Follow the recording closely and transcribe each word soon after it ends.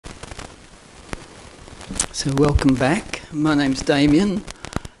So welcome back. My name's Damien,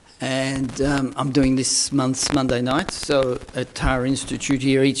 and I'm doing this month's Monday night. So at our institute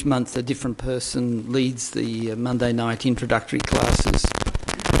here, each month a different person leads the Monday night introductory classes.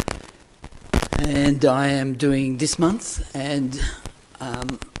 And I am doing this month, and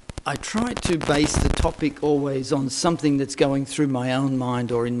I try to base the topic always on something that's going through my own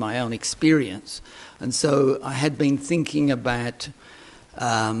mind or in my own experience. And so I had been thinking about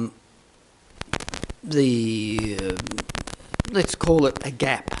let's call it a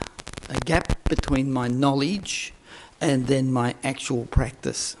gap between my knowledge and then my actual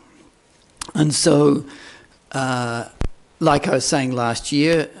practice. And so, like I was saying last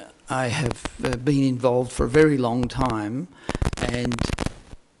year, I have been involved for a very long time, and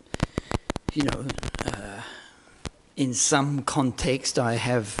in some context I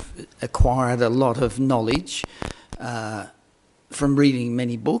have acquired a lot of knowledge from reading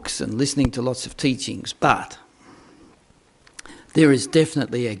many books and listening to lots of teachings, but there is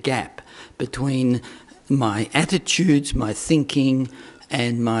definitely a gap between my attitudes, my thinking,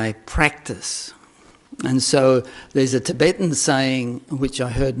 and my practice. And so there's a Tibetan saying, which I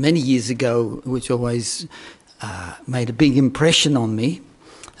heard many years ago, which always made a big impression on me,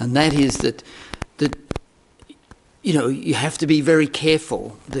 and that is that you have to be very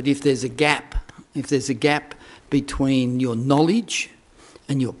careful that if there's a gap between your knowledge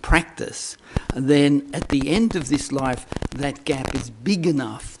and your practice, then at the end of this life, that gap is big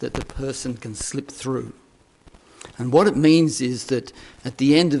enough that the person can slip through. And what it means is that at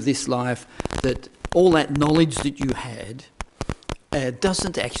the end of this life, that all that knowledge that you had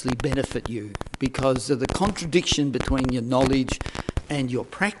doesn't actually benefit you, because of the contradiction between your knowledge and your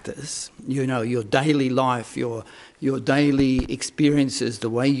practice, your daily life, your daily experiences, the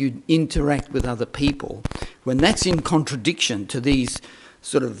way you interact with other people. When that's in contradiction to these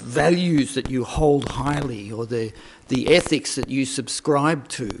sort of values that you hold highly, or the ethics that you subscribe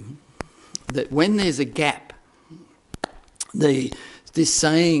to, that when there's a gap, this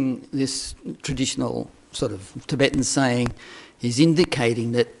traditional sort of Tibetan saying is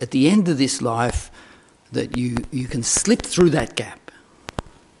indicating that at the end of this life that you can slip through that gap,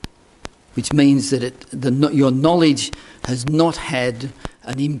 which means that your knowledge has not had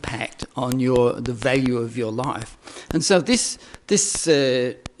an impact on the value of your life. And so this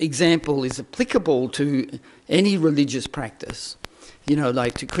example is applicable to any religious practice,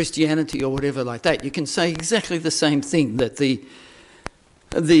 like to Christianity or whatever like that. You can say exactly the same thing, that the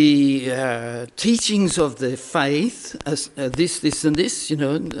teachings of the faith, this and this,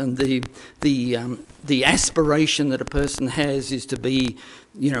 and the aspiration that a person has is to be,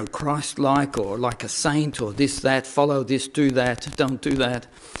 Christ-like or like a saint or this, that, follow this, do that, don't do that.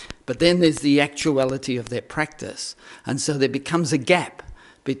 But then there's the actuality of their practice. And so there becomes a gap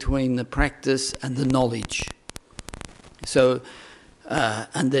between the practice and the knowledge. So,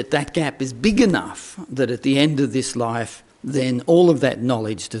 and that gap is big enough that at the end of this life, then all of that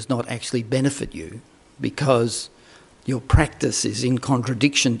knowledge does not actually benefit you, because your practice is in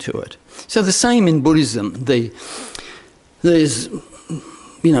contradiction to it. So the same in Buddhism. There's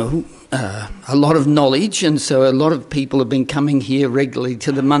a lot of knowledge, and so a lot of people have been coming here regularly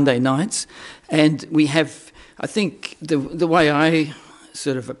to the Monday nights, and we have, I think the way I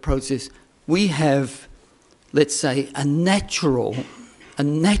sort of approach this, we have, let's say, a natural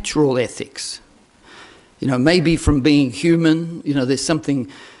ethics. Maybe from being human, there's something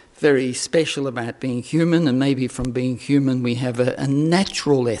very special about being human, and maybe from being human we have a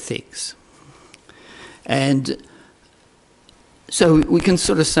natural ethics. And so we can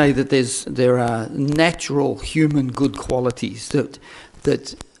sort of say that there are natural human good qualities that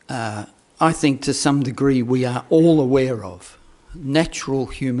I think to some degree we are all aware of. Natural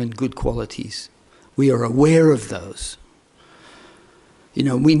human good qualities. We are aware of those.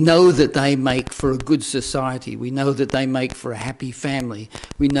 We know that they make for a good society. We know that they make for a happy family.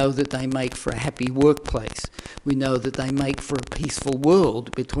 We know that they make for a happy workplace. We know that they make for a peaceful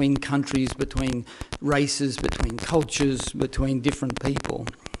world between countries, between races, between cultures, between different people.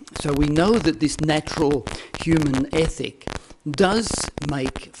 So we know that this natural human ethic does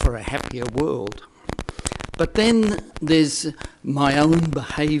make for a happier world. But then there's my own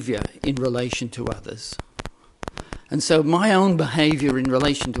behaviour in relation to others. And so my own behaviour in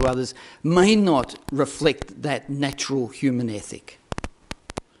relation to others may not reflect that natural human ethic,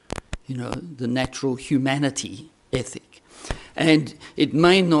 the natural humanity ethic. And it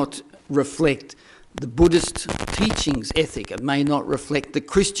may not reflect the Buddhist teachings ethic. It may not reflect the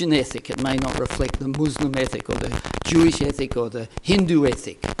Christian ethic. It may not reflect the Muslim ethic or the Jewish ethic or the Hindu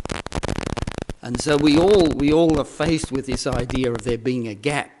ethic. And so we all are faced with this idea of there being a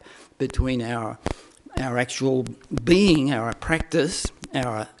gap between our our actual being, our practice,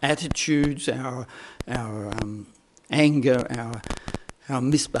 our attitudes, our anger, our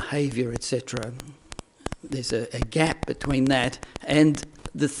misbehaviour, etc. There's a gap between that and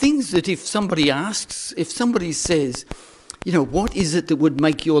the things that if somebody asks, if somebody says, you know, what is it that would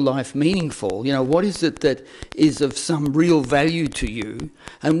make your life meaningful? You know, what is it that is of some real value to you?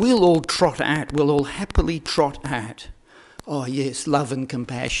 And we'll all happily trot at, oh yes, love and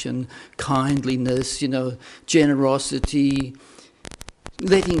compassion, kindliness, you know, generosity,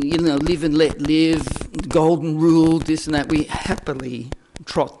 letting, you know, live and let live, golden rule, this and that. We happily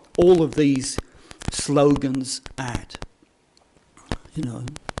trot all of these slogans at, you know,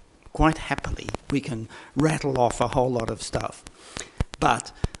 quite happily. We can rattle off a whole lot of stuff.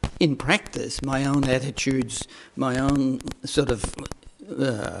 But in practice, my own attitudes, my own sort of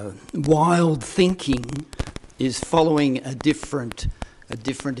wild thinking is following a different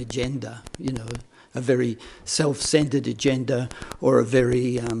agenda, you know, a very self-centered agenda, or a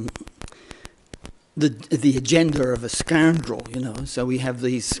very the agenda of a scoundrel, you know. So we have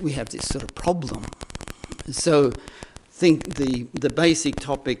this sort of problem. So I think the basic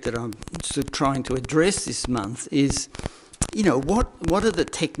topic that I'm sort of trying to address this month is, you know, what are the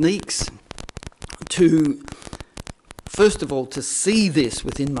techniques to, first of all, to see this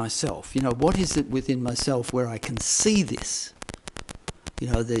within myself. You know, what is it within myself where I can see this? You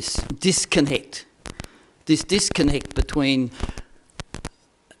know, this disconnect between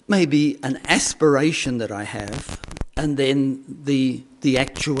maybe an aspiration that I have and then the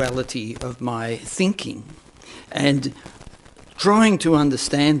actuality of my thinking. And trying to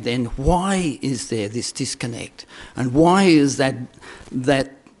understand then, why is there this disconnect? And why is that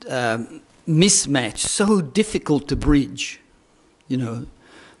mismatch so difficult to bridge? You know,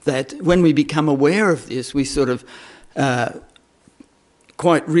 that when we become aware of this, we sort of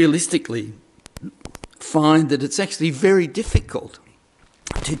quite realistically find that it's actually very difficult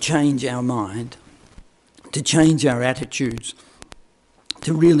to change our mind, to change our attitudes,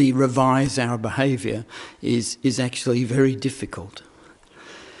 to really revise our behaviour is actually very difficult.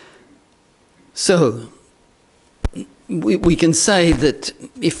 So we can say that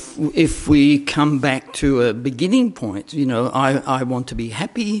if we come back to a beginning point, you know, I want to be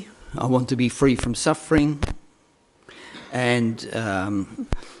happy, I want to be free from suffering, and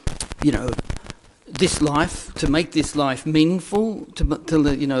you know, this life, to make this life meaningful,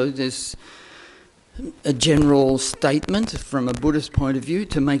 to you know, there's a general statement from a Buddhist point of view,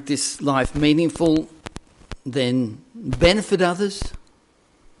 to make this life meaningful, then benefit others,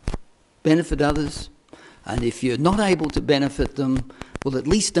 and if you're not able to benefit them, well, at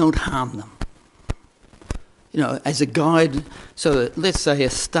least don't harm them. You know, as a guide, so let's say a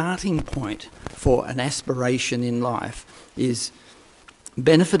starting point for an aspiration in life is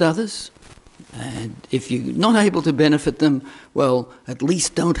benefit others, and if you're not able to benefit them, well, at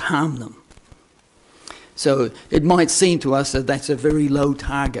least don't harm them. So it might seem to us that that's a very low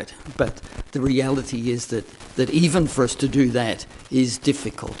target, but the reality is that even for us to do that is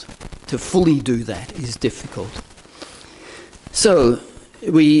difficult. To fully do that is difficult. So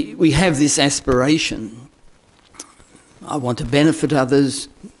we have this aspiration. I want to benefit others.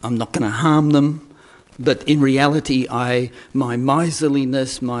 I'm not going to harm them. But in reality, my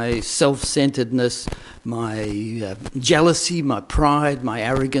miserliness, my self-centeredness, my jealousy, my pride, my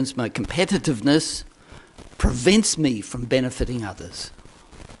arrogance, my competitiveness prevents me from benefiting others.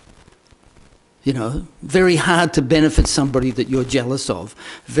 You know, very hard to benefit somebody that you're jealous of.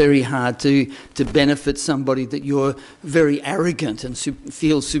 Very hard to benefit somebody that you're very arrogant and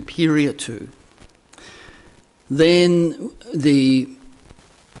feel superior to. Then the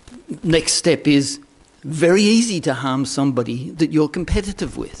next step is very easy to harm somebody that you're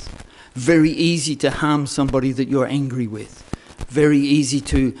competitive with. Very easy to harm somebody that you're angry with. Very easy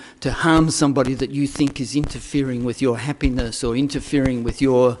to harm somebody that you think is interfering with your happiness or interfering with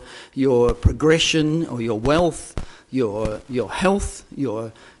your progression or your wealth, your health,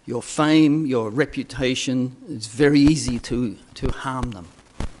 your fame, your reputation. It's very easy to harm them.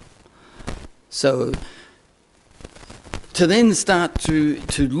 So to then start to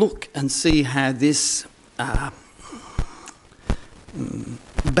look and see how this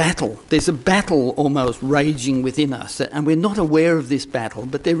battle, there's a battle almost raging within us, and we're not aware of this battle,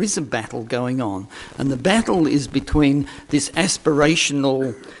 but there is a battle going on. And the battle is between this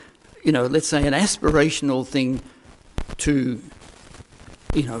aspirational, you know, let's say an aspirational thing to,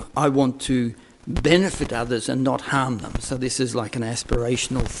 you know, I want to benefit others and not harm them. So this is like an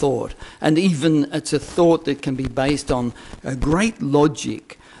aspirational thought. And even it's a thought that can be based on a great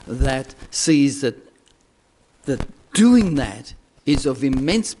logic that sees that doing that is of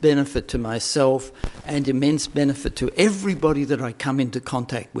immense benefit to myself and immense benefit to everybody that I come into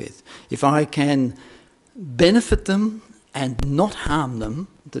contact with. If I can benefit them and not harm them,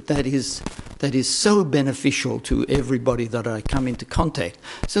 that is so beneficial to everybody that I come into contact.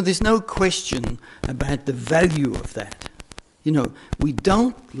 So there's no question about the value of that. You know, we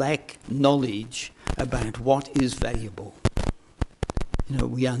don't lack knowledge about what is valuable. You know,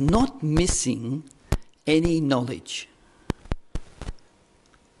 we are not missing any knowledge.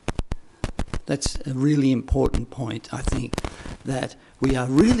 That's a really important point, I think, that we are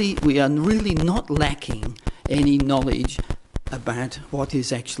really not lacking any knowledge about what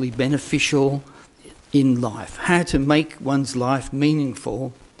is actually beneficial in life, how to make one's life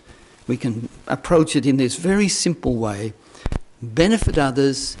meaningful. We can approach it in this very simple way: benefit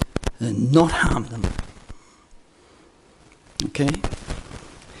others and not harm them. Okay?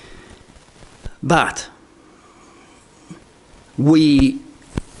 But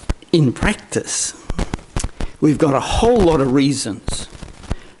in practice, we've got a whole lot of reasons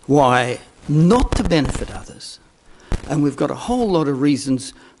why not to benefit others. And we've got a whole lot of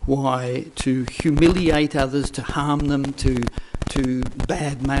reasons why to humiliate others, to harm them, to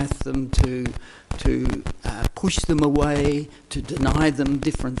badmouth them, to push them away, to deny them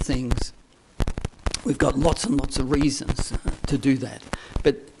different things. We've got lots and lots of reasons to do that.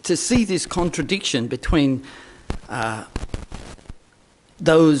 But to see this contradiction between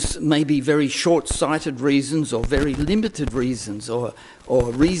those maybe very short-sighted reasons or very limited reasons or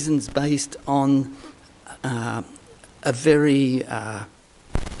reasons based on a very a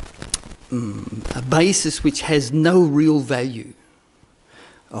basis which has no real value,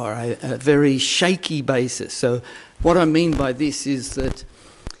 or a very shaky basis. So what I mean by this is that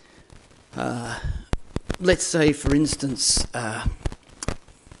let's say, for instance,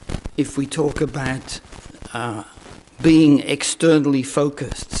 if we talk about being externally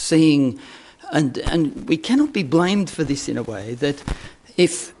focused, seeing, and we cannot be blamed for this in a way, that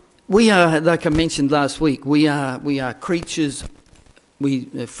if we are, like I mentioned last week, we are creatures,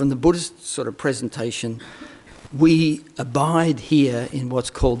 from the Buddhist sort of presentation, we abide here in what's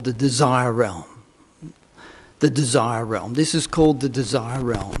called the desire realm. The desire realm. This is called the desire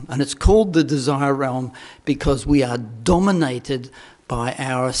realm. And it's called the desire realm because we are dominated by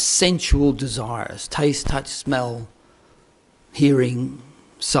our sensual desires: taste, touch, smell, hearing,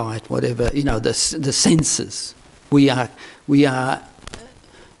 sight, whatever, you know, the senses. We are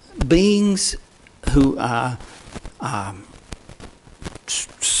beings who are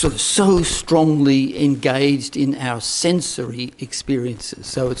sort of so strongly engaged in our sensory experiences.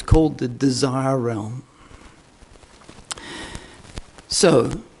 So it's called the desire realm.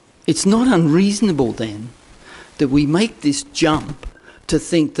 So it's not unreasonable then that we make this jump to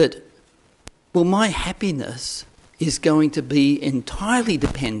think that, well, my happiness is going to be entirely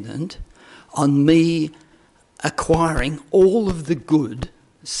dependent on me acquiring all of the good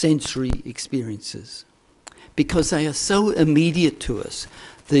sensory experiences, because they are so immediate to us.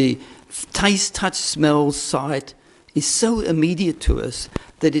 The taste, touch, smell, sight is so immediate to us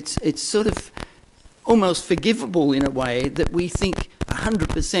that it's sort of almost forgivable in a way that we think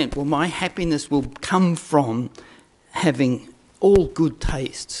 100%, well, my happiness will come from having all good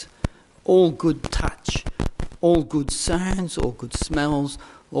tastes, all good touch, all good sounds, all good smells,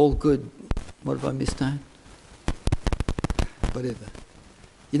 all good, what have I missed out? Whatever.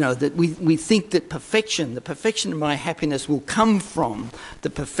 You know, that we think that perfection, the perfection of my happiness will come from the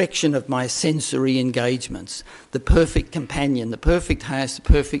perfection of my sensory engagements, the perfect companion, the perfect house, the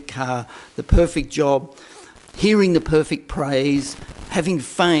perfect car, the perfect job, hearing the perfect praise, having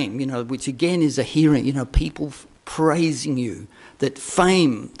fame, you know, which again is a hearing, you know, people praising you, that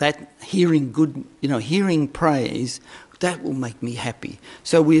fame, that hearing good, you know, hearing praise, that will make me happy.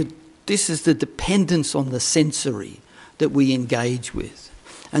 So this is the dependence on the sensory that we engage with.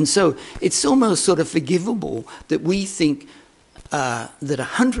 And so it's almost sort of forgivable that we think that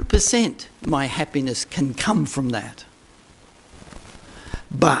 100% my happiness can come from that.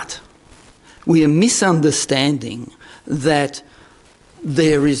 But we are misunderstanding that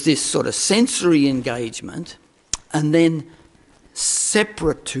there is this sort of sensory engagement, and then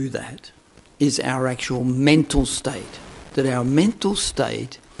separate to that is our actual mental state, that our mental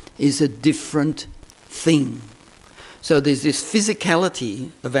state is a different thing. So there's this physicality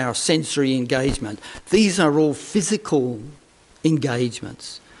of our sensory engagement. These are all physical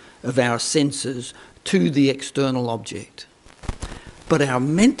engagements of our senses to the external object. But our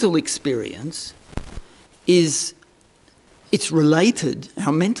mental experience it's related,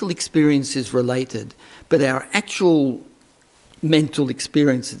 our mental experience is related, but our actual mental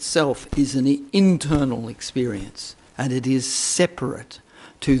experience itself is an internal experience. and it is separate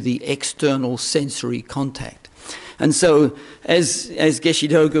to the external sensory contact. And so, as Geshe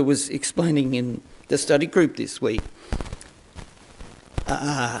Doga was explaining in the study group this week,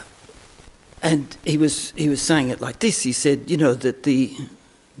 and he was saying it like this. He said, you know, that the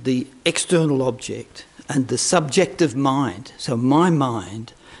external object and the subjective mind, so my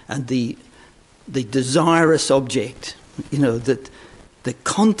mind, and the desirous object, you know, that the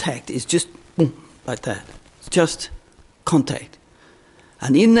contact is just boom, like that. It's just contact.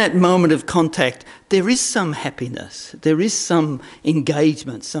 And in that moment of contact, there is some happiness, there is some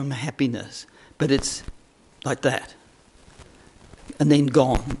engagement, some happiness, but it's like that. And then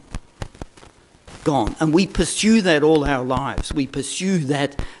gone. Gone. And we pursue that all our lives. We pursue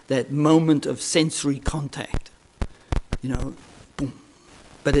that moment of sensory contact. You know, boom.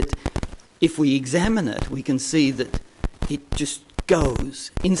 But if we examine it, we can see that it just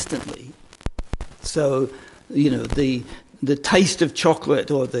goes instantly. So, you know, the taste of chocolate,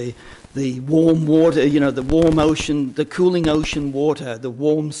 or the warm water, you know, the warm ocean, the cooling ocean water, the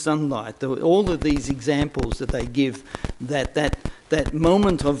warm sunlight, all of these examples that they give, that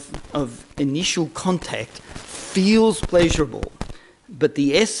moment of initial contact feels pleasurable, but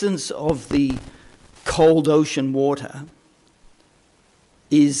the essence of the cold ocean water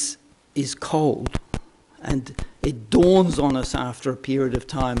is cold, and it dawns on us after a period of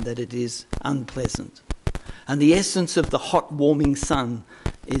time that it is unpleasant. And the essence of the hot, warming sun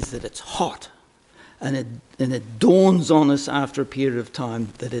is that it's hot, and it dawns on us after a period of time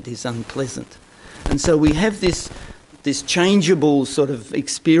that it is unpleasant. And so we have this changeable sort of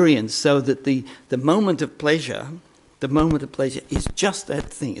experience, so that the moment of pleasure is just that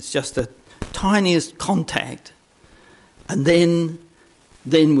thing. It's just the tiniest contact, and then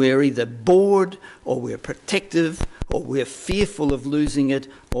we're either bored, or we're protective, or we're fearful of losing it,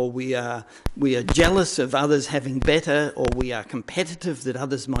 or we are jealous of others having better, or we are competitive that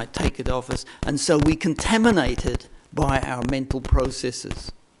others might take it off us, and so we contaminate it by our mental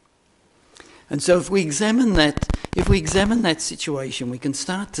processes. And so if we examine that situation, we can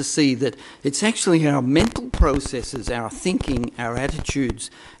start to see that it's actually our mental processes, our thinking, our attitudes,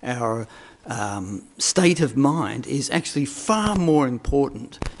 our state of mind is actually far more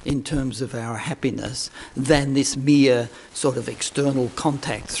important in terms of our happiness than this mere sort of external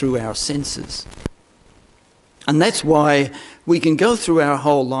contact through our senses. And that's why we can go through our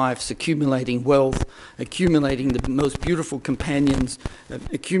whole lives accumulating wealth, accumulating the most beautiful companions,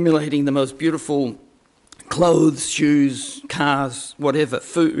 accumulating the most beautiful clothes, shoes, cars, whatever,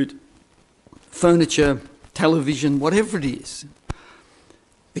 food, furniture, television, whatever it is.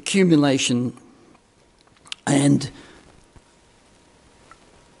 Accumulation, and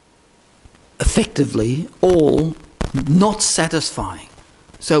effectively all not satisfying.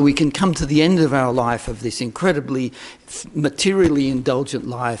 So we can come to the end of our life, of this incredibly materially indulgent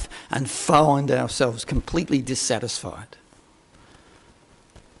life, and find ourselves completely dissatisfied.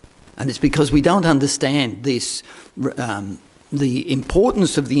 And it's because we don't understand this, the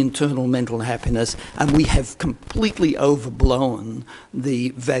importance of the internal mental happiness, and we have completely overblown the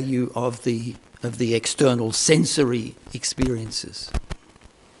value of the external sensory experiences.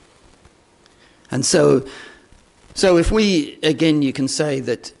 And so if we, again, you can say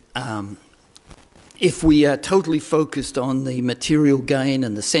that if we are totally focused on the material gain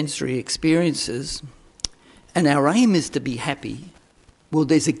and the sensory experiences, and our aim is to be happy, well,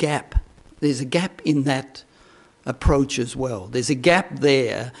 there's a gap. There's a gap in that approach as well. There's a gap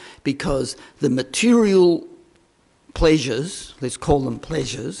there because the material pleasures, let's call them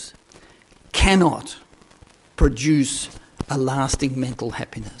pleasures, cannot produce a lasting mental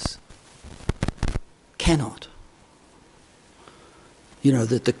happiness. Cannot. You know,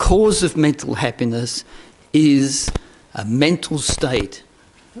 that the cause of mental happiness is a mental state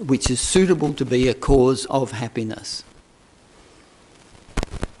which is suitable to be a cause of happiness.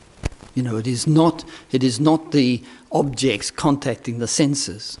 You know, it is not the objects contacting the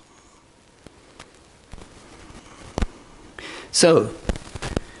senses. So,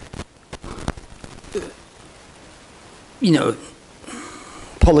 you know,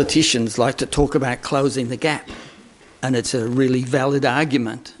 politicians like to talk about closing the gap, and it's a really valid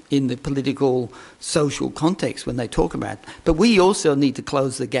argument in the political, social context when they talk about it. But we also need to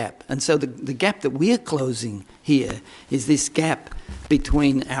close the gap. And so the gap that we're closing here is this gap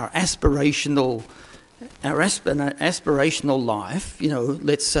between our aspirational life, you know,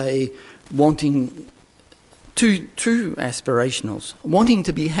 let's say wanting two aspirationals, wanting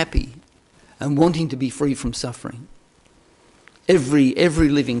to be happy and wanting to be free from suffering. Every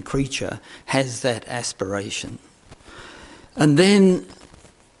living creature has that aspiration. And then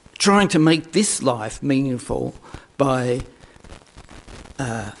trying to make this life meaningful by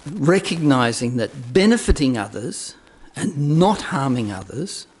recognising that benefiting others and not harming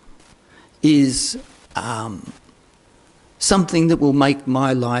others is something that will make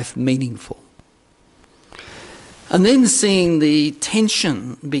my life meaningful. And then seeing the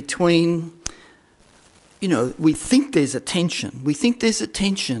tension between, we think there's a tension. We think there's a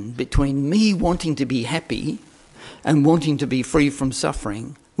tension between me wanting to be happy and wanting to be free from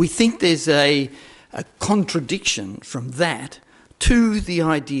suffering. We think there's a contradiction from that to the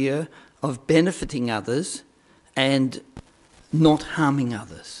idea of benefiting others and not harming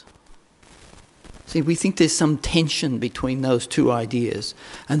others. See, we think there's some tension between those two ideas.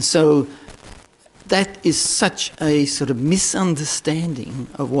 And so that is such a sort of misunderstanding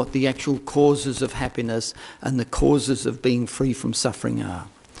of what the actual causes of happiness and the causes of being free from suffering are.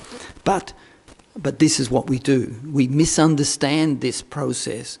 But this is what we do. We misunderstand this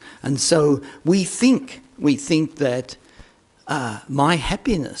process. And so we think that my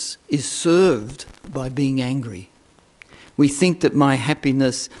happiness is served by being angry. We think that my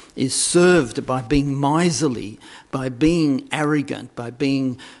happiness is served by being miserly, by being arrogant, by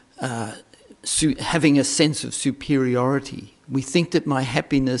being having a sense of superiority. We think that my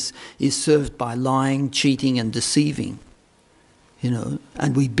happiness is served by lying, cheating and deceiving.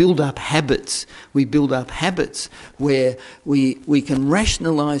 And we build up habits. We build up habits where we can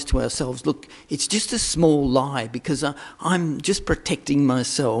rationalise to ourselves, look, it's just a small lie because I'm just protecting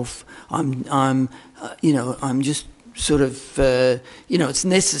myself. I'm just sort of, it's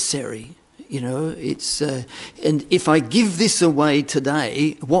necessary. It's and if I give this away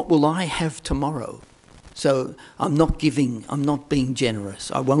today, what will I have tomorrow? So I'm not being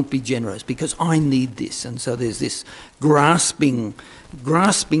generous. I won't be generous because I need this. And so there's this grasping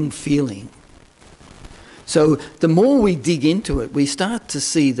feeling. So the more we dig into it, we start to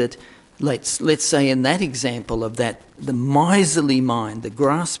see that, let's say in that example of that, the miserly mind, the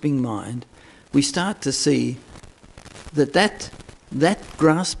grasping mind, we start to see that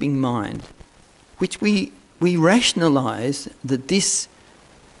grasping mind, which we rationalise that this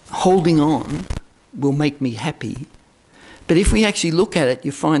holding on will make me happy. But if we actually look at it,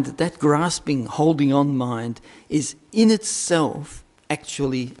 you find that grasping, holding on mind is in itself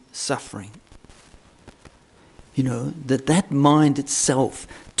actually suffering. That mind itself,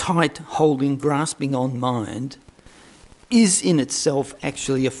 tight, holding, grasping on mind, is in itself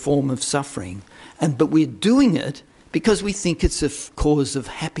actually a form of suffering. But we're doing it because we think it's a cause of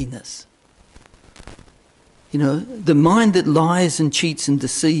happiness. The mind that lies and cheats and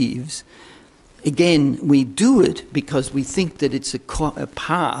deceives, again, we do it because we think that it's a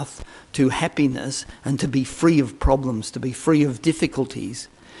path to happiness and to be free of problems, to be free of difficulties.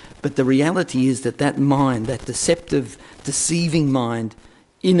 But the reality is that mind, that deceptive, deceiving mind,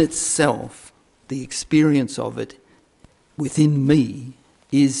 in itself, the experience of it within me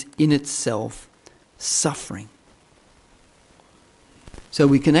is in itself suffering. So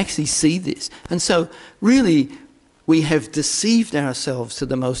we can actually see this. And so really we have deceived ourselves to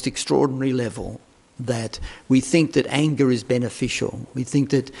the most extraordinary level, that we think that anger is beneficial. We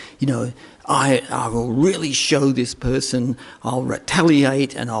think that, I will really show this person, I'll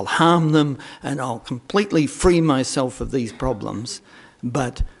retaliate and I'll harm them and I'll completely free myself of these problems.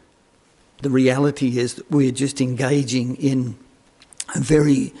 But the reality is that we're just engaging in a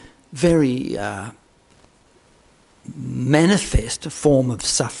very, very manifest form of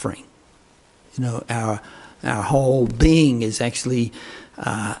suffering. Our whole being is actually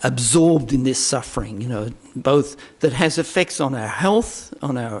absorbed in this suffering, both that has effects on our health,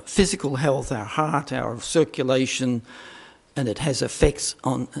 on our physical health, our heart, our circulation, and it has effects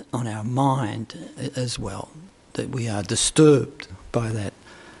on our mind as well, that we are disturbed by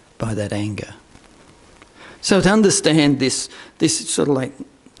that anger. So to understand this sort of like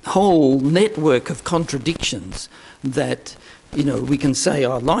whole network of contradictions that, we can say,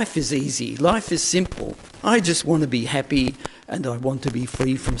 life is easy, life is simple, I just want to be happy and I want to be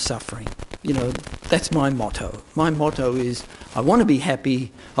free from suffering. That's my motto. My motto is I want to be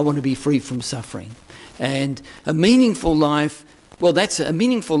happy, I want to be free from suffering. And a meaningful life, a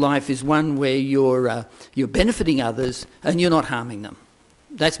meaningful life is one where you're benefiting others and you're not harming them.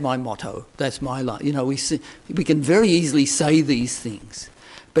 That's my motto. That's my life. We can very easily say these things.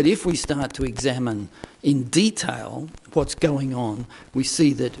 But if we start to examine in detail what's going on, we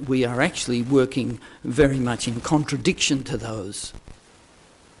see that we are actually working very much in contradiction to those.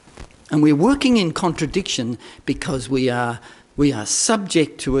 And we're working in contradiction because we are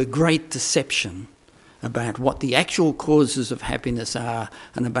subject to a great deception about what the actual causes of happiness are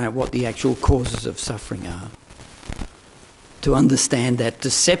and about what the actual causes of suffering are. to understand that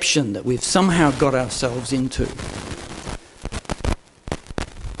deception that we've somehow got ourselves into.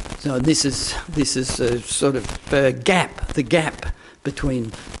 So this is a sort of the gap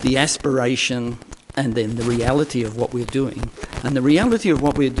between the aspiration and then the reality of what we're doing. And the reality of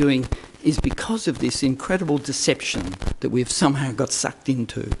what we're doing is because of this incredible deception that we've somehow got sucked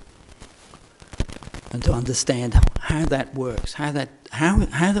into. And to understand how that works, how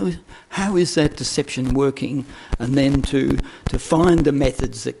is that deception working, and then to find the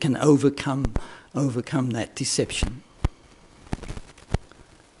methods that can overcome that deception.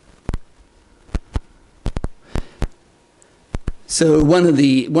 So one of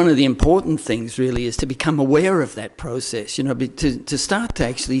the important things really is to become aware of that process. You know, to start to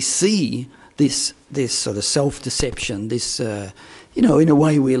actually see this sort of self-deception, this you know, in a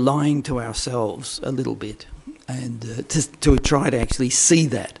way we're lying to ourselves a little bit, and to try to actually see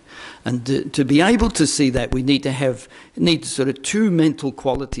that. And to be able to see that, we need sort of two mental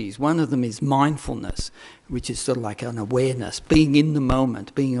qualities. One of them is mindfulness, which is sort of like an awareness, being in the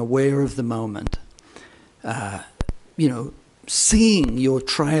moment, being aware of the moment. You know, seeing your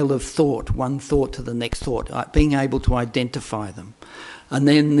trail of thought, one thought to the next thought, being able to identify them. And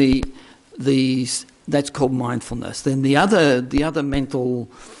then that's called mindfulness. Then the other mental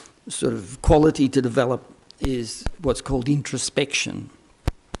sort of quality to develop is what's called introspection.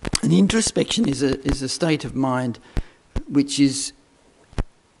 And introspection is a state of mind which is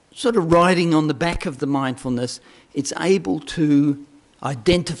sort of riding on the back of the mindfulness. It's able to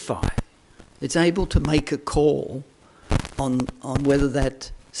identify, it's able to make a call on whether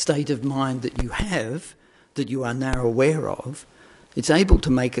that state of mind that you have, that you are now aware of, it's able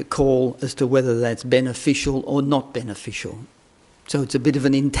to make a call as to whether that's beneficial or not beneficial. So it's a bit of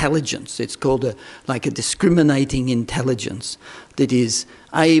an intelligence. It's called like a discriminating intelligence that is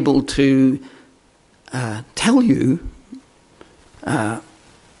able to tell you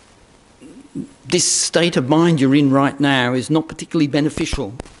this state of mind you're in right now is not particularly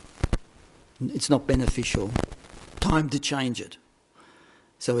beneficial. It's not beneficial. Time to change it.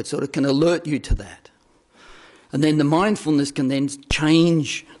 So it sort of can alert you to that. And then the mindfulness can then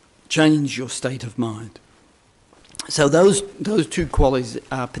change your state of mind. So those two qualities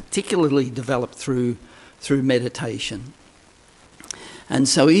are particularly developed through meditation. And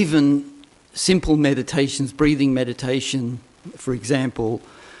so even simple meditations, breathing meditation, for example,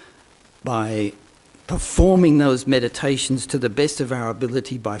 by performing those meditations to the best of our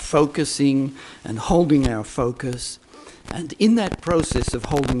ability, by focusing and holding our focus. And in that process of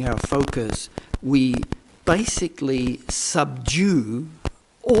holding our focus, we basically subdue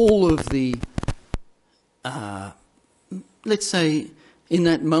all of the, let's say, in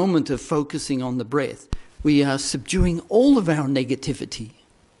that moment of focusing on the breath, we are subduing all of our negativity.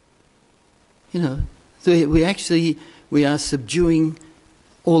 You know, so we are subduing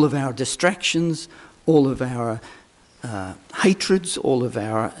all of our distractions, all of our hatreds, all of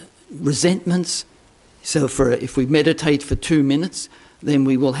our resentments. So if we meditate for 2 minutes, then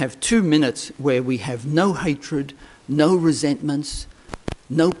we will have 2 minutes where we have no hatred, no resentments,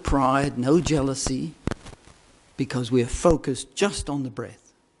 no pride, no jealousy, because we are focused just on the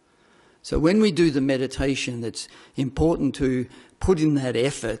breath. So when we do the meditation, it's important to put in that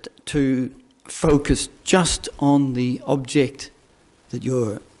effort to focus just on the object that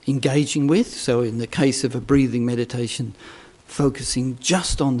you're engaging with. So in the case of a breathing meditation, focusing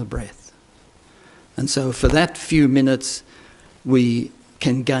just on the breath. And so for that few minutes, we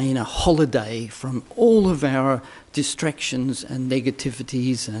can gain a holiday from all of our distractions and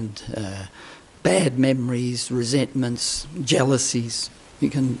negativities and bad memories, resentments, jealousies. We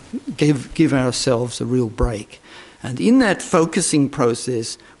can give ourselves a real break. And in that focusing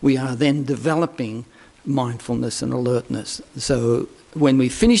process, we are then developing mindfulness and alertness. So when we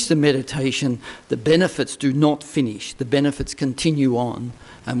finish the meditation, the benefits do not finish. The benefits continue on,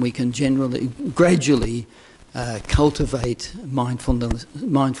 and we can gradually cultivate mindfulness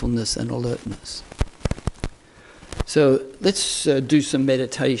and alertness. So let's do some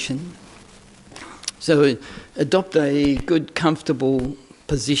meditation. So adopt a good, comfortable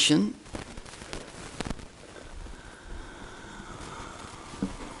position.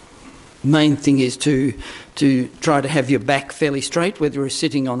 Main thing is to try to have your back fairly straight, whether you're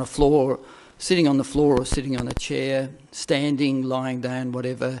sitting on the floor or sitting on a chair, standing, lying down,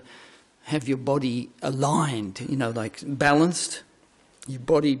 whatever. Have your body aligned, you know, like balanced. Your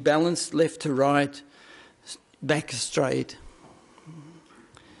body balanced, left to right, back straight.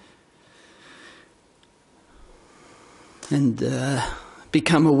 And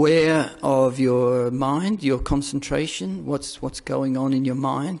become aware of your mind, your concentration, what's going on in your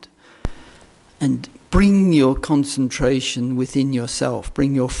mind. and bring your concentration within yourself,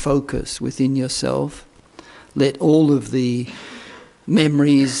 bring your focus within yourself. Let all of the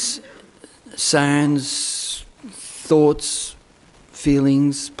memories, sounds, thoughts,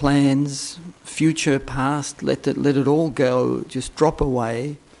 feelings, plans, future, past, let it all go, just drop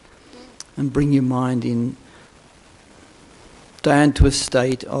away and bring your mind in down to a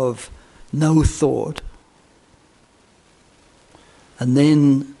state of no thought. And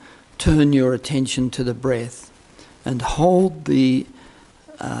then turn your attention to the breath and hold the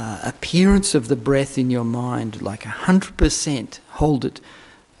appearance of the breath in your mind like 100%. Hold it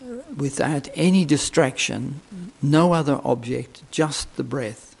without any distraction, no other object, just the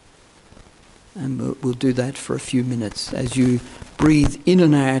breath. And we'll do that for a few minutes as you breathe in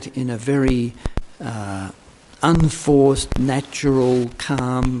and out in a very unforced, natural,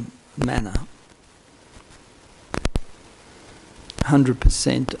 calm manner.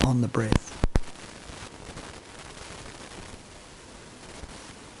 100% on the breath.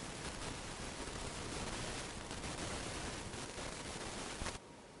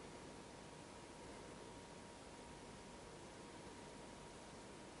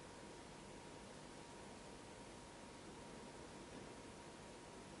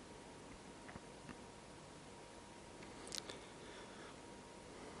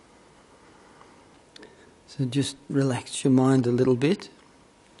 So just relax your mind a little bit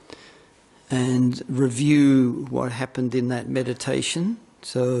and review what happened in that meditation.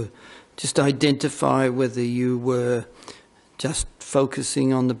 So just identify whether you were just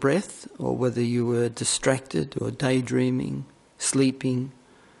focusing on the breath or whether you were distracted or daydreaming, sleeping,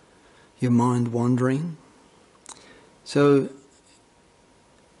 your mind wandering. So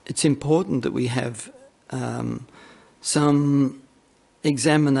it's important that we have some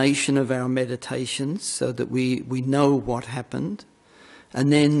examination of our meditations so that we know what happened,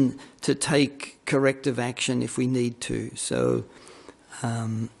 and then to take corrective action if we need to. So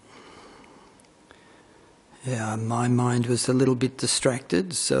my mind was a little bit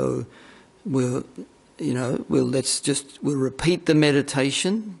distracted, so we'll repeat the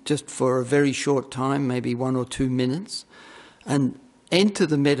meditation just for a very short time, maybe 1 or 2 minutes, and enter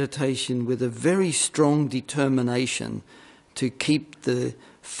the meditation with a very strong determination to keep the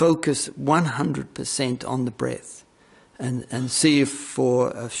focus 100% on the breath, and see if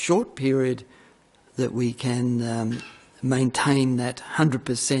for a short period that we can maintain that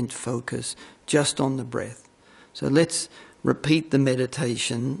 100% focus just on the breath. So let's repeat the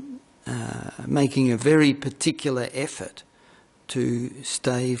meditation, making a very particular effort to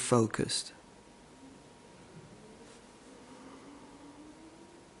stay focused.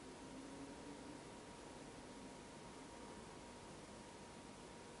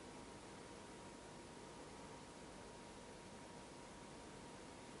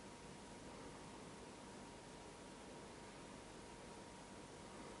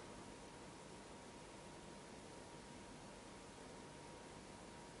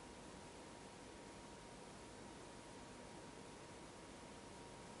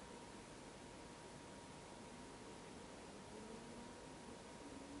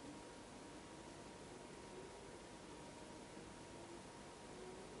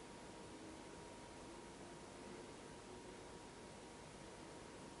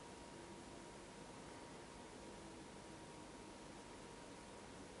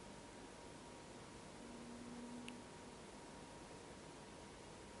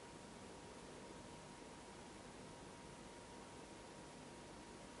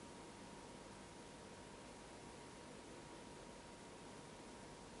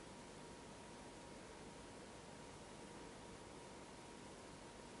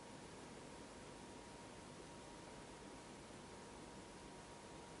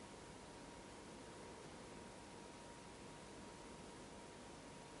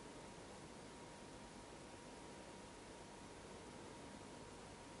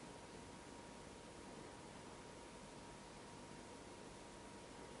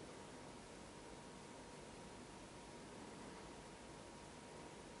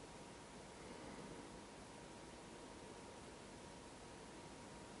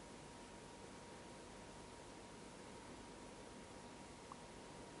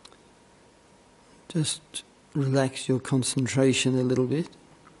 Just relax your concentration a little bit.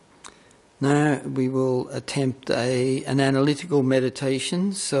 Now we will attempt an analytical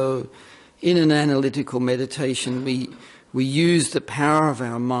meditation. So in an analytical meditation we use the power of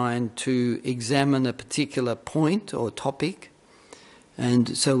our mind to examine a particular point or topic.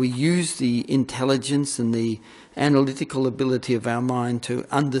 And so we use the intelligence and the analytical ability of our mind to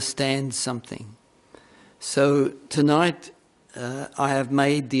understand something. So tonight I have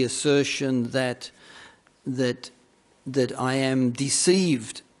made the assertion that I am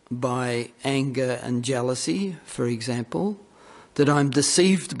deceived by anger and jealousy, for example, that I'm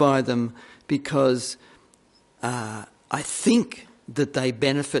deceived by them because I think that they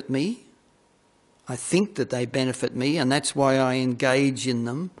benefit me. I think that they benefit me, and that's why I engage in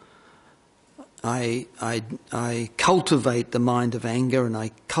them. I cultivate the mind of anger and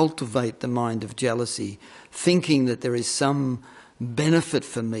I cultivate the mind of jealousy, thinking that there is some benefit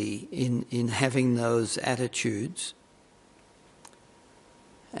for me in having those attitudes.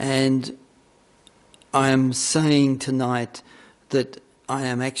 And I am saying tonight that I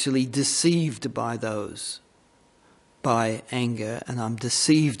am actually deceived by those, by anger, and I'm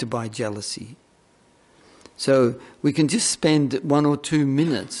deceived by jealousy. So we can just spend 1 or 2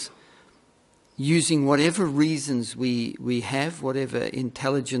 minutes using whatever reasons we have, whatever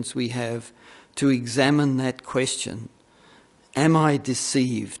intelligence we have, to examine that question. Am I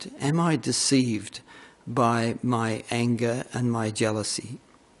deceived? Am I deceived by my anger and my jealousy?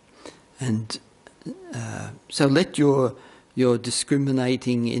 And so let your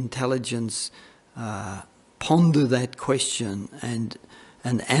discriminating intelligence ponder that question and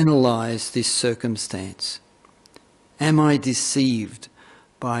analyse this circumstance. Am I deceived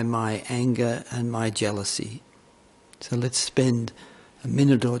by my anger and my jealousy? So let's spend a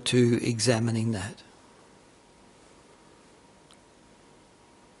minute or two examining that.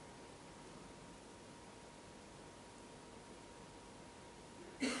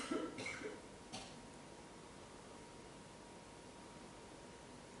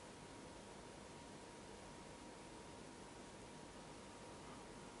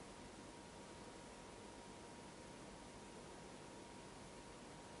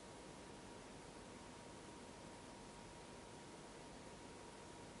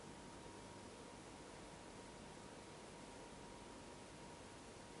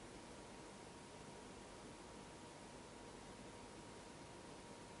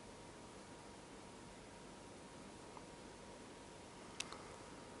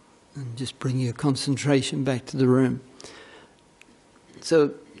 And just bring your concentration back to the room.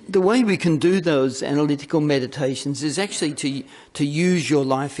 So the way we can do those analytical meditations is actually to use your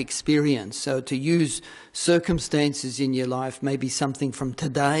life experience. So to use circumstances in your life, maybe something from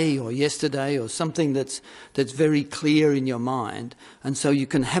today or yesterday or something that's very clear in your mind. And so you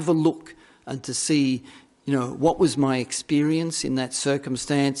can have a look and to see, what was my experience in that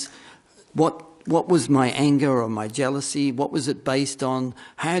circumstance? What was my anger or my jealousy? What was it based on?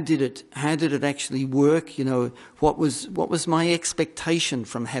 How did it actually work? What was my expectation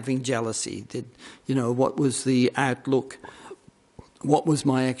from having jealousy? What was the outlook? What was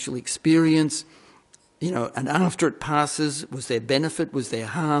my actual experience? And after it passes, was there benefit? Was there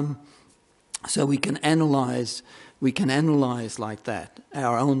harm? So we can analyse like that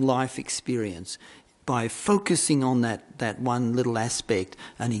our own life experience by focusing on that one little aspect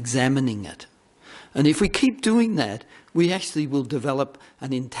and examining it. And if we keep doing that, we actually will develop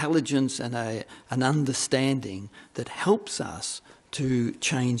an intelligence and an understanding that helps us to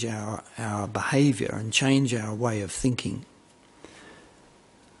change our behaviour and change our way of thinking.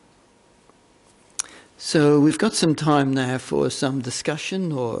 So we've got some time now for some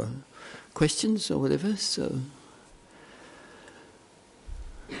discussion or questions or whatever. So.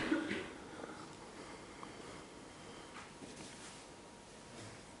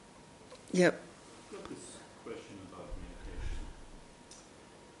 Yep.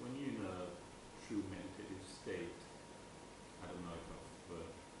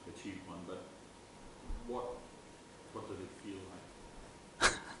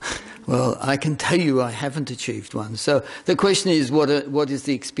 Well, I can tell you I haven't achieved one. So the question is, what is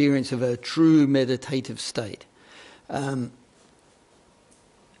the experience of a true meditative state?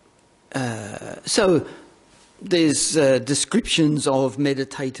 So there's descriptions of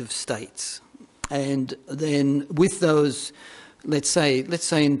meditative states, and then with those, let's say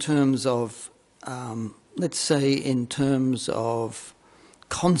in terms of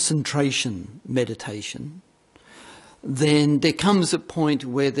concentration meditation. Then there comes a point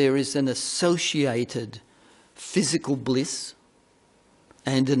where there is an associated physical bliss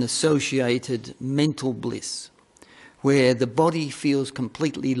and an associated mental bliss, where the body feels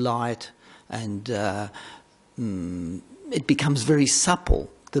completely light and it becomes very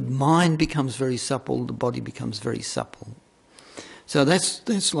supple. The mind becomes very supple, the body becomes very supple. So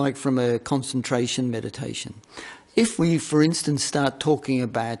that's like from a concentration meditation. If we, for instance, start talking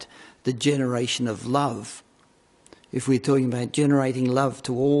about the generation of love, if we're talking about generating love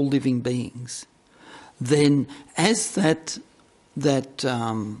to all living beings, then as that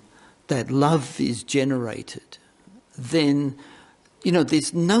love is generated, then, you know,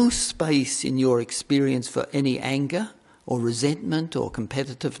 there's no space in your experience for any anger or resentment or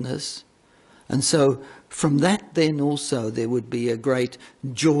competitiveness. And so from that then also there would be a great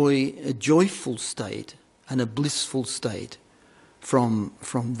joy, a joyful state and a blissful state from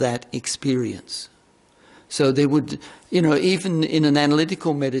that experience. So there would, you know, even in an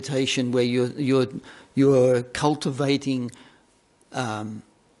analytical meditation where you're cultivating,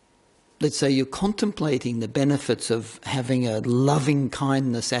 let's say you're contemplating the benefits of having a loving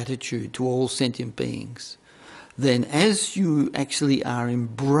kindness attitude to all sentient beings, then as you actually are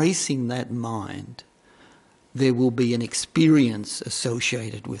embracing that mind, there will be an experience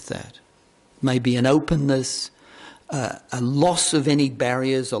associated with that. Maybe an openness, a loss of any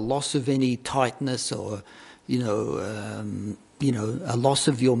barriers, a loss of any tightness, or a loss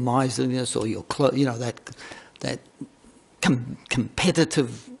of your miserliness or your that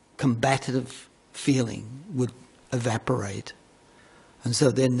competitive, combative feeling would evaporate, and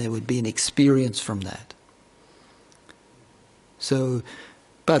so then there would be an experience from that. So,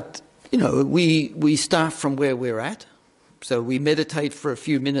 but you know, we start from where we're at. So we meditate for a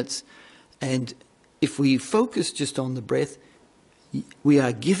few minutes, and if we focus just on the breath, we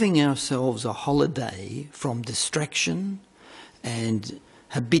are giving ourselves a holiday from distraction and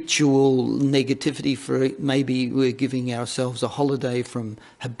habitual negativity. For maybe we're giving ourselves a holiday from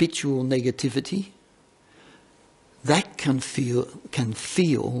habitual negativity. That can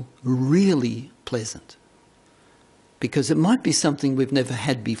feel really pleasant, because it might be something we've never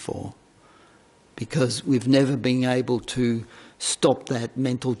had before, because we've never been able to stop that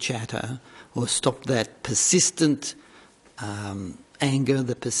mental chatter or stop that persistent anger,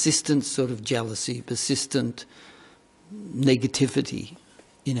 the persistent sort of jealousy, persistent negativity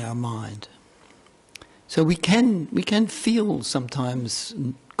in our mind. So we can feel sometimes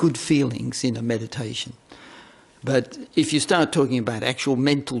good feelings in a meditation, but if you start talking about actual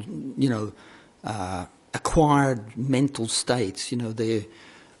mental, you know, acquired mental states, you know, they're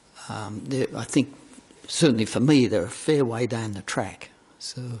I think certainly for me they're a fair way down the track.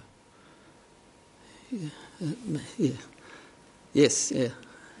 So yeah. Yes, yeah.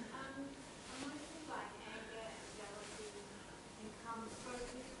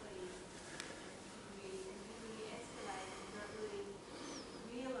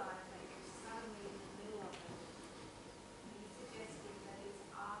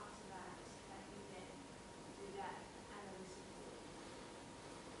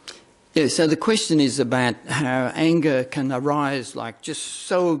 Yeah, so the question is about how anger can arise like just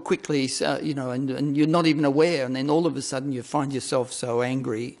so quickly, so, you know, and you're not even aware, and then all of a sudden you find yourself so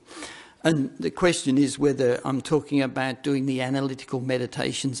angry. And the question is whether I'm talking about doing the analytical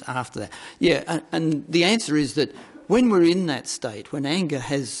meditations after that. Yeah, and the answer is that when we're in that state, when anger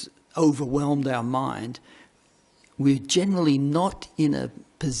has overwhelmed our mind, we're generally not in a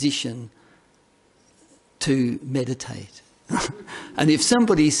position to meditate. And if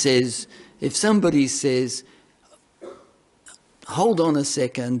somebody says, hold on a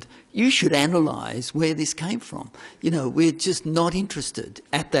second, you should analyse where this came from. You know, we're just not interested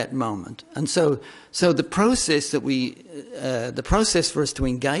at that moment. And so the process that the process for us to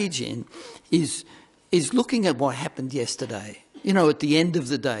engage in is looking at what happened yesterday. You know, at the end of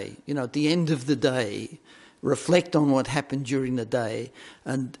the day, reflect on what happened during the day,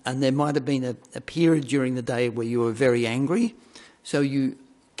 and there might have been a period during the day where you were very angry, so you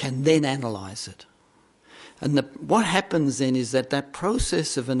can then analyse it. And what happens then is that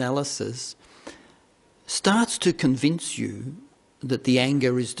process of analysis starts to convince you that the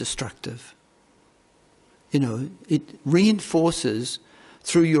anger is destructive. You know, it reinforces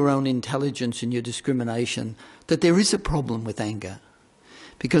through your own intelligence and your discrimination that there is a problem with anger.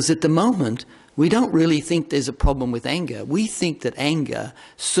 Because at the moment, we don't really think there's a problem with anger. We think that anger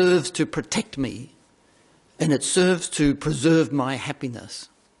serves to protect me and it serves to preserve my happiness.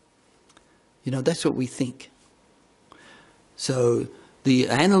 You know, that's what we think. So the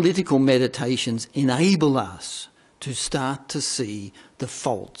analytical meditations enable us to start to see the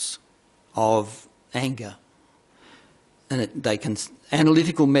faults of anger. And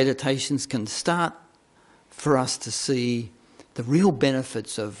analytical meditations can start for us to see the real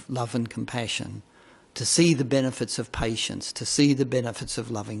benefits of love and compassion, to see the benefits of patience, to see the benefits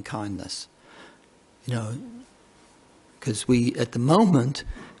of loving kindness. You know, because at the moment,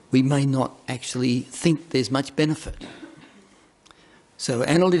 we may not actually think there's much benefit. So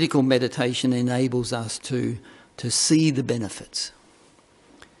analytical meditation enables us to see the benefits.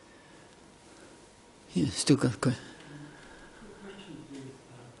 Yeah, still got a question.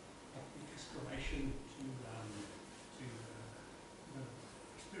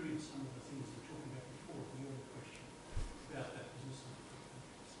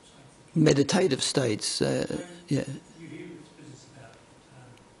 meditative states. Yeah. You hear this business about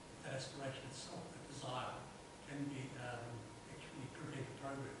that aspiration itself, that desire, can be actually prevent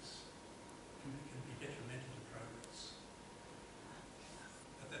progress, can be detrimental to progress.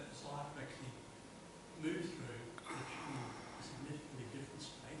 But that desire to actually move through and achieve a significantly different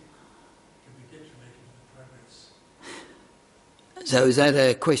state can be detrimental to the progress. So is that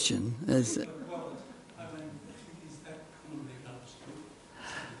a question? Well, I mean, is that commonly understood?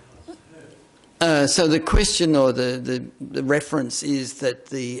 Heard? So the question or the reference is that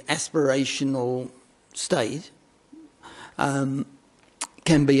the aspirational state can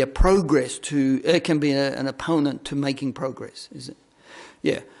be a progress to, it can be an opponent to making progress, is it?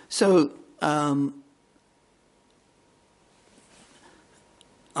 Yeah. So I'm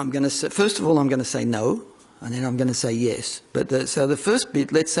going to say, first of all, I'm going to say no, and then I'm going to say yes. But so the first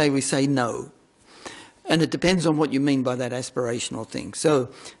bit, let's say we say no, and it depends on what you mean by that aspirational thing. So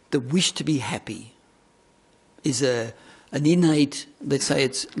the wish to be happy is an innate, let's say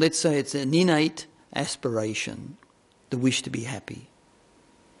it's an innate aspiration, the wish to be happy.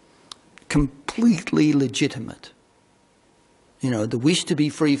 Completely legitimate. You know, the wish to be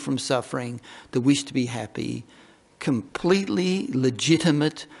free from suffering, the wish to be happy, completely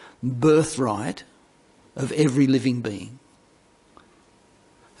legitimate birthright of every living being.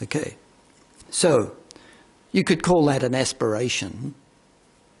 Okay, so you could call that an aspiration,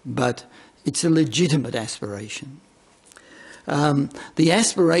 but it's a legitimate aspiration. The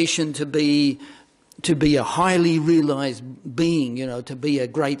aspiration to be a highly realized being, you know, to be a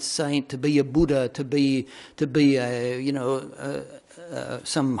great saint, to be a Buddha, to be a, you know,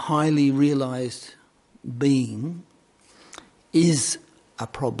 some highly realized being is a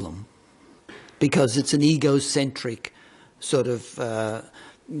problem, because it's an egocentric sort of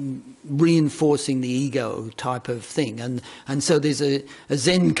reinforcing the ego type of thing. And so there's a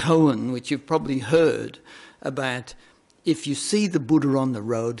Zen koan, which you've probably heard about, if you see the Buddha on the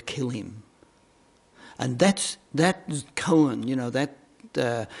road, kill him. And that koan, you know, that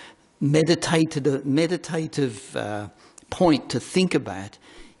meditative point to think about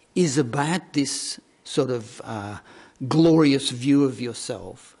is about this sort of glorious view of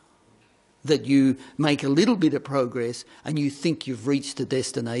yourself, that you make a little bit of progress and you think you've reached a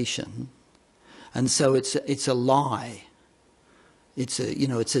destination, and so it's a lie. It's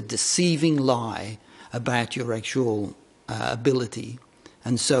a deceiving lie about your actual ability.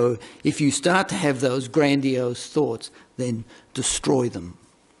 And so if you start to have those grandiose thoughts, then destroy them,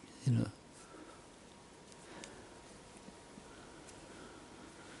 you know.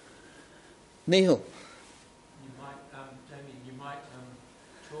 Neil. Damien, you might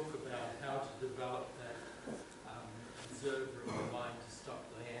talk about how to develop that observer of the mind to stop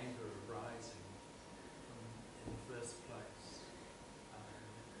the anger arising in the first place.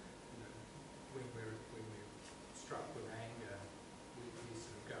 When we're struck with anger, we're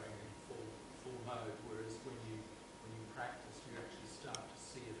sort of going in full mode, whereas when you practice, you actually start to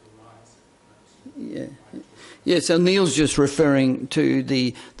see it arising. Yeah. Yeah, so Neil's just referring to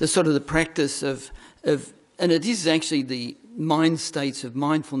the sort of the practice of, and it is actually the mind states of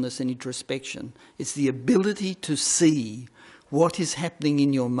mindfulness and introspection. It's the ability to see what is happening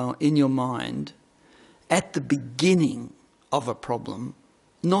in your mind at the beginning of a problem,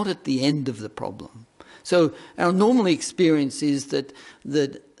 not at the end of the problem. So our normal experience is that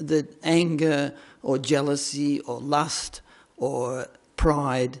anger or jealousy or lust or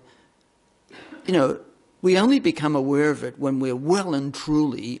pride, you know, we only become aware of it when we're well and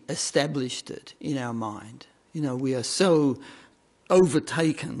truly established it in our mind. You know, we are so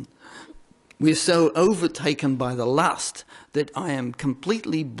overtaken. We're so overtaken by the lust that I am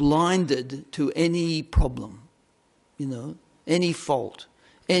completely blinded to any problem, you know, any fault,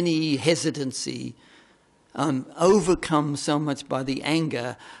 any hesitancy. I'm overcome so much by the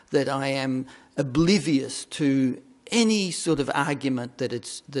anger that I am oblivious to any sort of argument that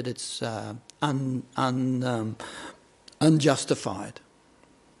it's unjustified.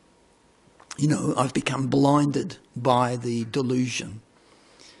 You know, I've become blinded by the delusion.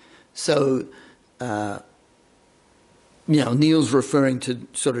 So, you know, Neil's referring to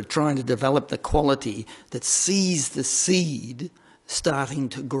sort of trying to develop the quality that sees the seed starting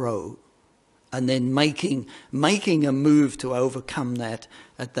to grow, and then making a move to overcome that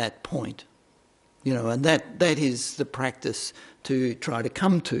at that point. You know, and that is the practice to try to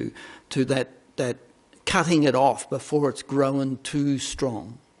come to that cutting it off before it's grown too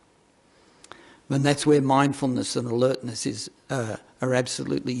strong. And that's where mindfulness and alertness are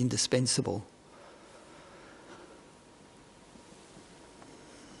absolutely indispensable.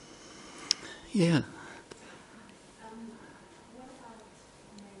 Yeah. What about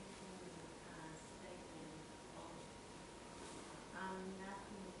meditation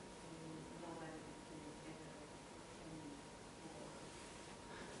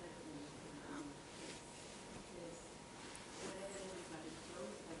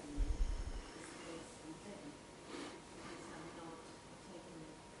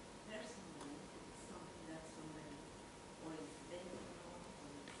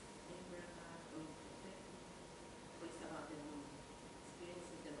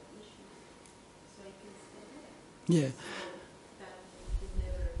Yeah. So that is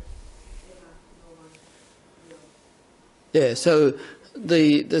never, ever, no one will. Yeah, so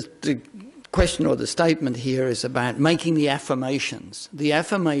the question or the statement here is about making the affirmations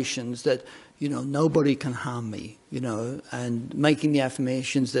that, you know, nobody can harm me, you know, and making the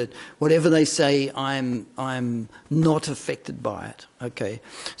affirmations that whatever they say, I'm not affected by it. Okay,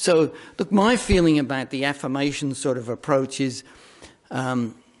 so look, my feeling about the affirmation sort of approach is,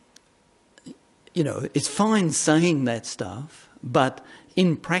 you know, it's fine saying that stuff, but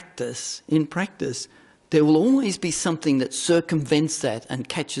in practice, there will always be something that circumvents that and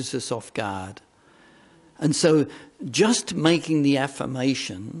catches us off guard. And so just making the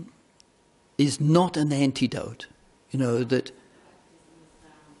affirmation is not an antidote, you know, that...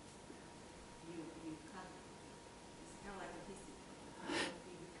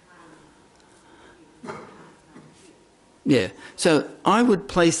 Yeah, so I would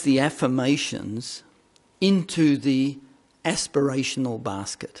place the affirmations into the aspirational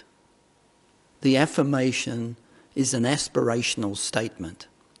basket. The affirmation is an aspirational statement.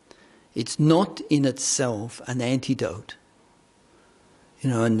 It's not in itself an antidote. You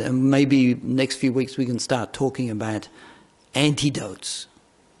know, and maybe next few weeks we can start talking about antidotes.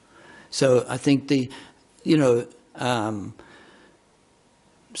 So I think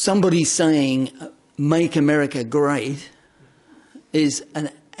somebody saying, "Make America great," is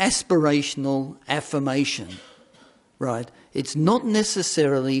an aspirational affirmation, right? It's not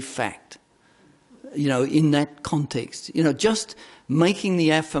necessarily fact, you know, in that context. You know, just making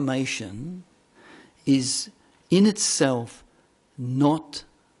the affirmation is in itself neither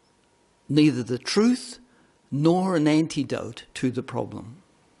the truth nor an antidote to the problem.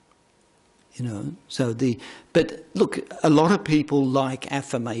 You know, but look, a lot of people like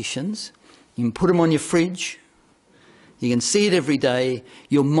affirmations. You can put them on your fridge. You can see it every day.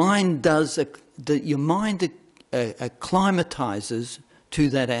 Your mind acclimatizes to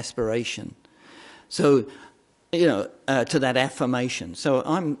that aspiration. So, you know, to that affirmation. So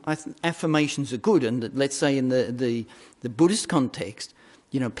affirmations are good, and let's say in the Buddhist context,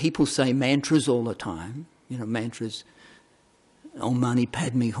 you know, people say mantras all the time. You know, mantras, Om Mani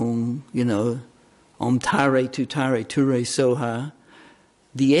Padme Hum, you know, Om Tare Tutare Ture Soha.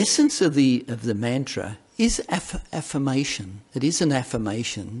 The essence of the mantra is affirmation. It is an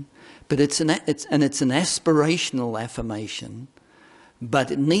affirmation, but it's an aspirational affirmation,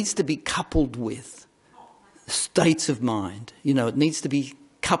 but it needs to be coupled with states of mind. You know, it needs to be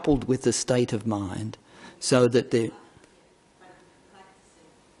coupled with a state of mind, so that the...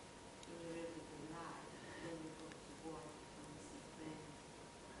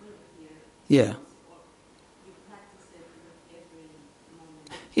 Yeah.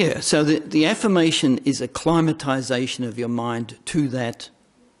 Yeah, so the affirmation is acclimatization of your mind to that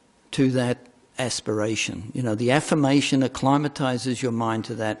aspiration. You know, the affirmation acclimatizes your mind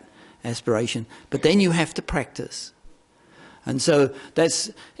to that aspiration, but then you have to practice. And so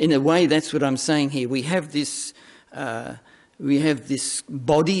that's, in a way, that's what I'm saying here. We have this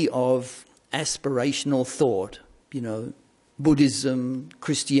body of aspirational thought, you know, Buddhism,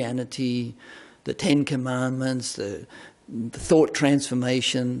 Christianity, the Ten Commandments, the thought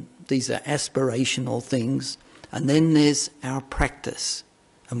transformation. These are aspirational things. And then there's our practice.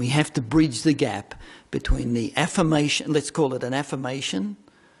 And we have to bridge the gap between the affirmation, let's call it an affirmation.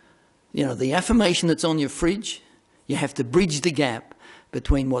 You know, the affirmation that's on your fridge, you have to bridge the gap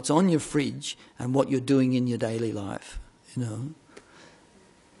between what's on your fridge and what you're doing in your daily life, you know.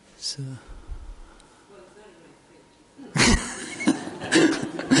 So...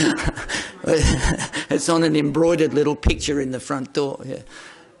 It's on an embroidered little picture in the front door. Yeah,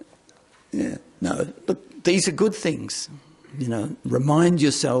 yeah. No, look, these are good things. You know, remind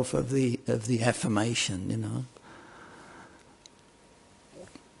yourself of the affirmation. You know,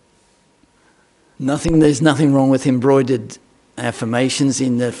 There's nothing wrong with embroidered affirmations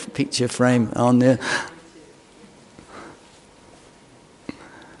in the picture frame on there.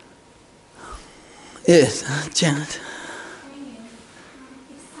 Yes, Janet.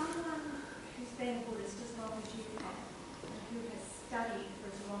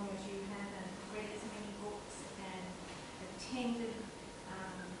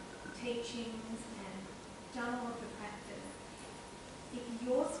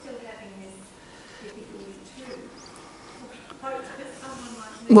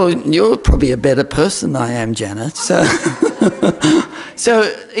 Well, you're probably a better person than I am, Janet. So,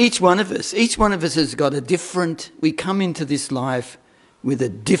 so each one of us has got a different. We come into this life with a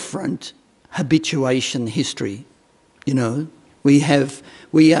different habituation history. You know, we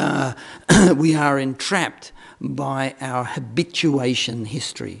are entrapped by our habituation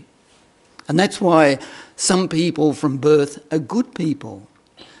history, And that's why some people from birth are good people.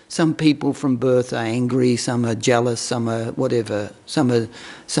 Some people from birth are angry, some are jealous, some are whatever, some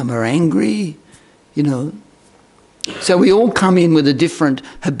are angry, you know. So we all come in with a different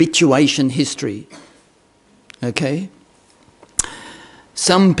habituation history, okay?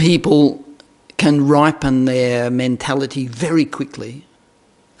 Some people can ripen their mentality very quickly,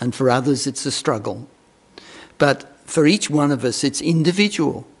 and for others it's a struggle. But for each one of us, it's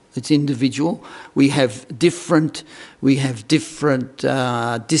individual. It's individual. We have different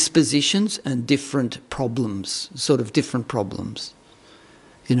dispositions and different problems, sort of different problems.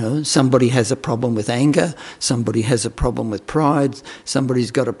 You know, somebody has a problem with anger, somebody has a problem with pride, somebody's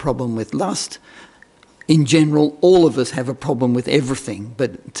got a problem with lust. In general, all of us have a problem with everything,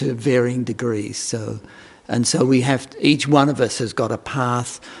 but to varying degrees. So we have, each one of us has got a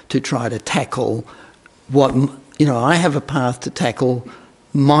path to try to tackle what, you know, I have a path to tackle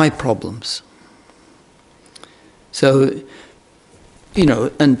my problems. So, you know,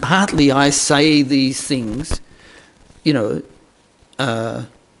 and partly I say these things, you know,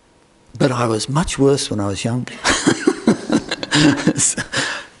 but I was much worse when I was young.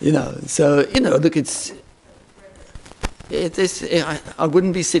 So, look, I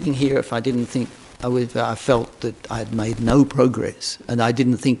wouldn't be sitting here if I didn't think, I felt that I had made no progress and I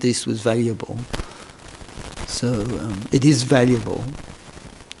didn't think this was valuable. So it is valuable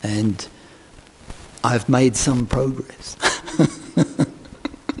and I've made some progress.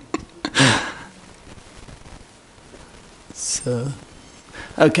 So,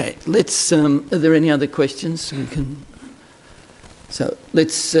 okay, let's, are there any other questions we can, so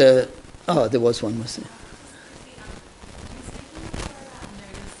let's, there was one, was there?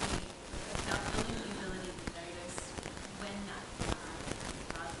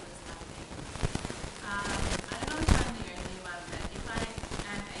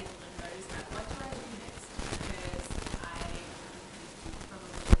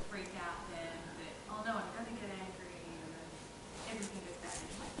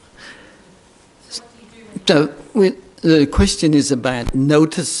 So the question is about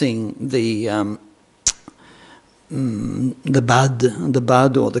noticing the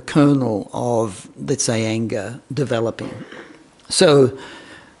bud or the kernel of, let's say, anger developing. So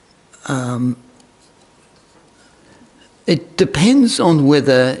it depends on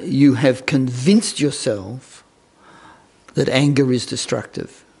whether you have convinced yourself that anger is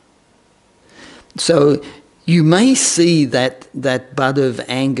destructive. So you may see that bud of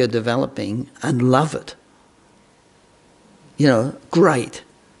anger developing and love it. You know, great.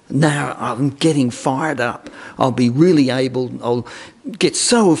 Now I'm getting fired up. I'll get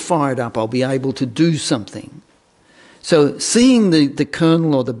so fired up I'll be able to do something. So seeing the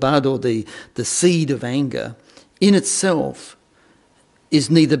kernel or the bud or the seed of anger in itself is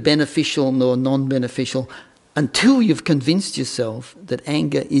neither beneficial nor non-beneficial until you've convinced yourself that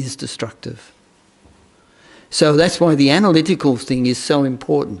anger is destructive. So that's why the analytical thing is so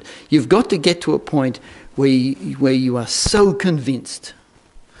important. You've got to get to a point where you are so convinced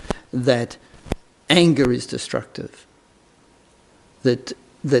that anger is destructive, that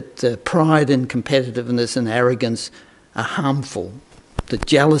pride and competitiveness and arrogance are harmful, that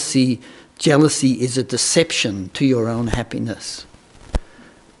jealousy is a deception to your own happiness.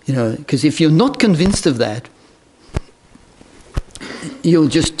 You know, because if you're not convinced of that, you'll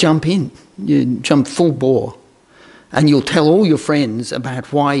just jump in, you jump full bore, and you'll tell all your friends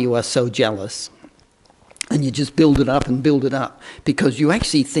about why you are so jealous. And you just build it up because you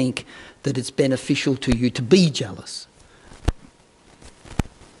actually think that it's beneficial to you to be jealous.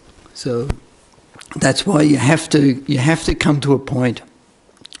 So that's why you have to come to a point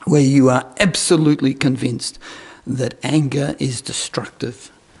where you are absolutely convinced that anger is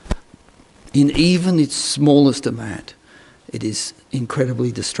destructive. In even its smallest amount, it is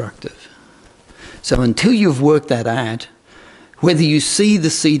incredibly destructive. So until you've worked that out, whether you see the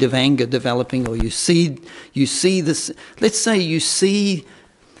seed of anger developing or you see this, let's say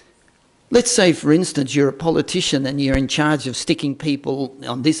for instance you're a politician and you're in charge of sticking people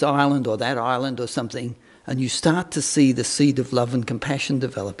on this island or that island or something, and you start to see the seed of love and compassion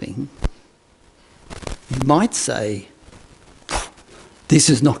developing, you might say, this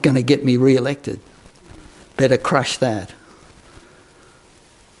is not going to get me re-elected. Better crush that.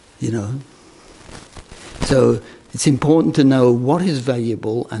 You know? So it's important to know what is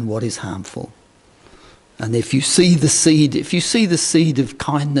valuable and what is harmful. And if you see the seed of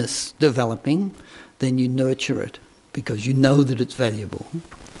kindness developing, then you nurture it because you know that it's valuable.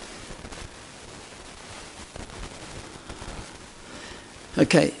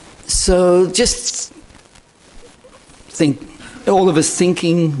 Okay, so just think all of us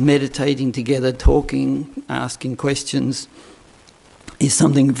thinking, meditating together, talking, asking questions is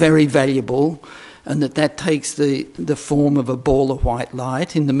something very valuable, and that takes the form of a ball of white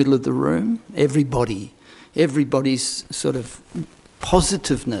light in the middle of the room. Everybody's sort of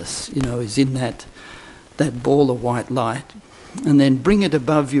positiveness, is in that ball of white light. And then bring it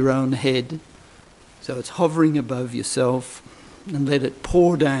above your own head, so it's hovering above yourself, and let it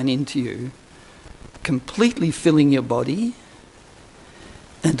pour down into you, completely filling your body,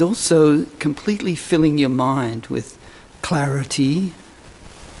 and also completely filling your mind with clarity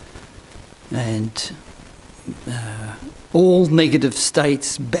and all negative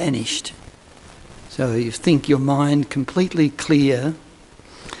states banished. So you think your mind completely clear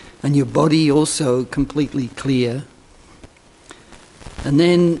and your body also completely clear. And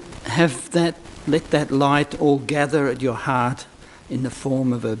then let that light all gather at your heart in the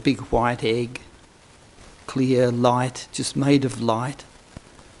form of a big white egg, clear light, just made of light.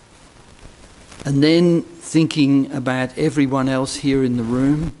 And then thinking about everyone else here in the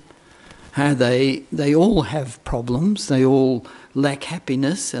room, how they all have problems, they all lack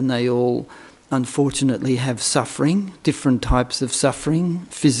happiness, and they all unfortunately have suffering, different types of suffering,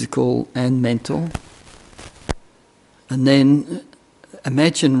 physical and mental. And then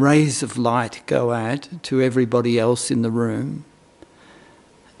imagine rays of light go out to everybody else in the room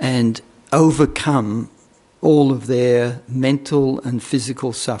and overcome all of their mental and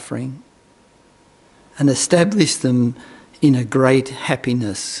physical suffering and establish them in a great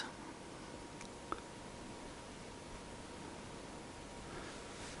happiness.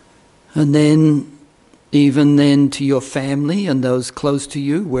 And then, even then, to your family and those close to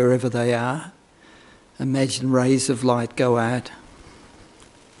you, wherever they are, imagine rays of light go out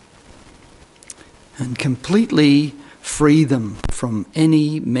and completely free them from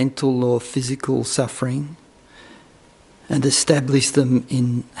any mental or physical suffering and establish them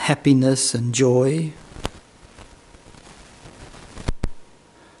in happiness and joy.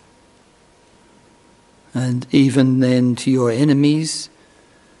 And even then to your enemies,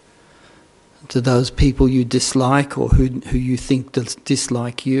 to those people you dislike or who you think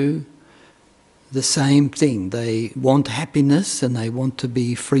dislike you, the same thing. They want happiness and they want to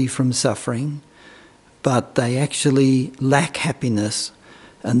be free from suffering, but they actually lack happiness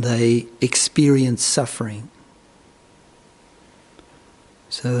and they experience suffering.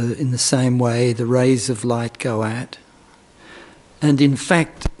 So in the same way, the rays of light go out. And in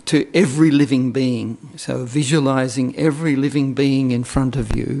fact, to every living being, so visualizing every living being in front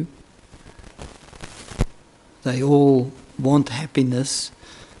of you, they all want happiness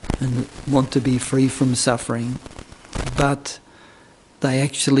and want to be free from suffering, but they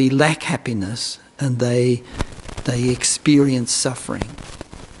actually lack happiness and they experience suffering.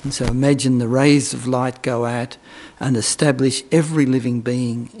 And so imagine the rays of light go out and establish every living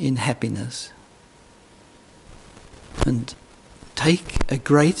being in happiness. And take a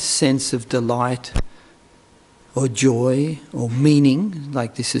great sense of delight or joy or meaning,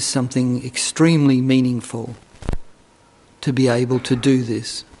 like this is something extremely meaningful to be able to do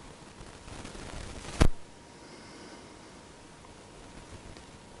this.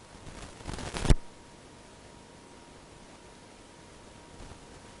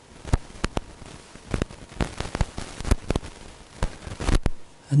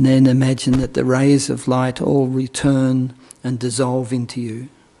 And then imagine that the rays of light all return and dissolve into you.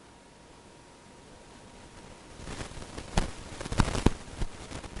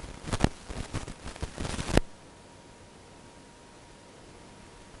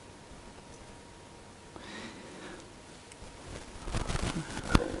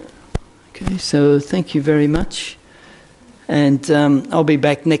 Okay, so thank you very much. And I'll be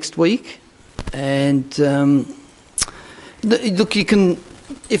back next week. And look, you can,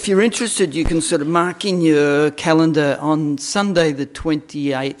 if you're interested, you can sort of mark in your calendar on Sunday the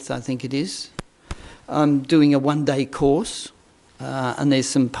 28th, I think it is. I'm doing a one-day course, and there's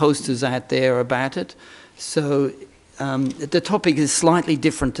some posters out there about it. So the topic is slightly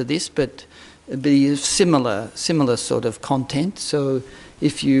different to this, but it'll be similar sort of content. So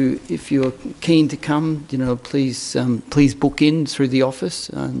if you're keen to come, please book in through the office,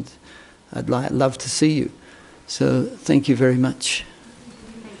 and I'd love to see you. So thank you very much.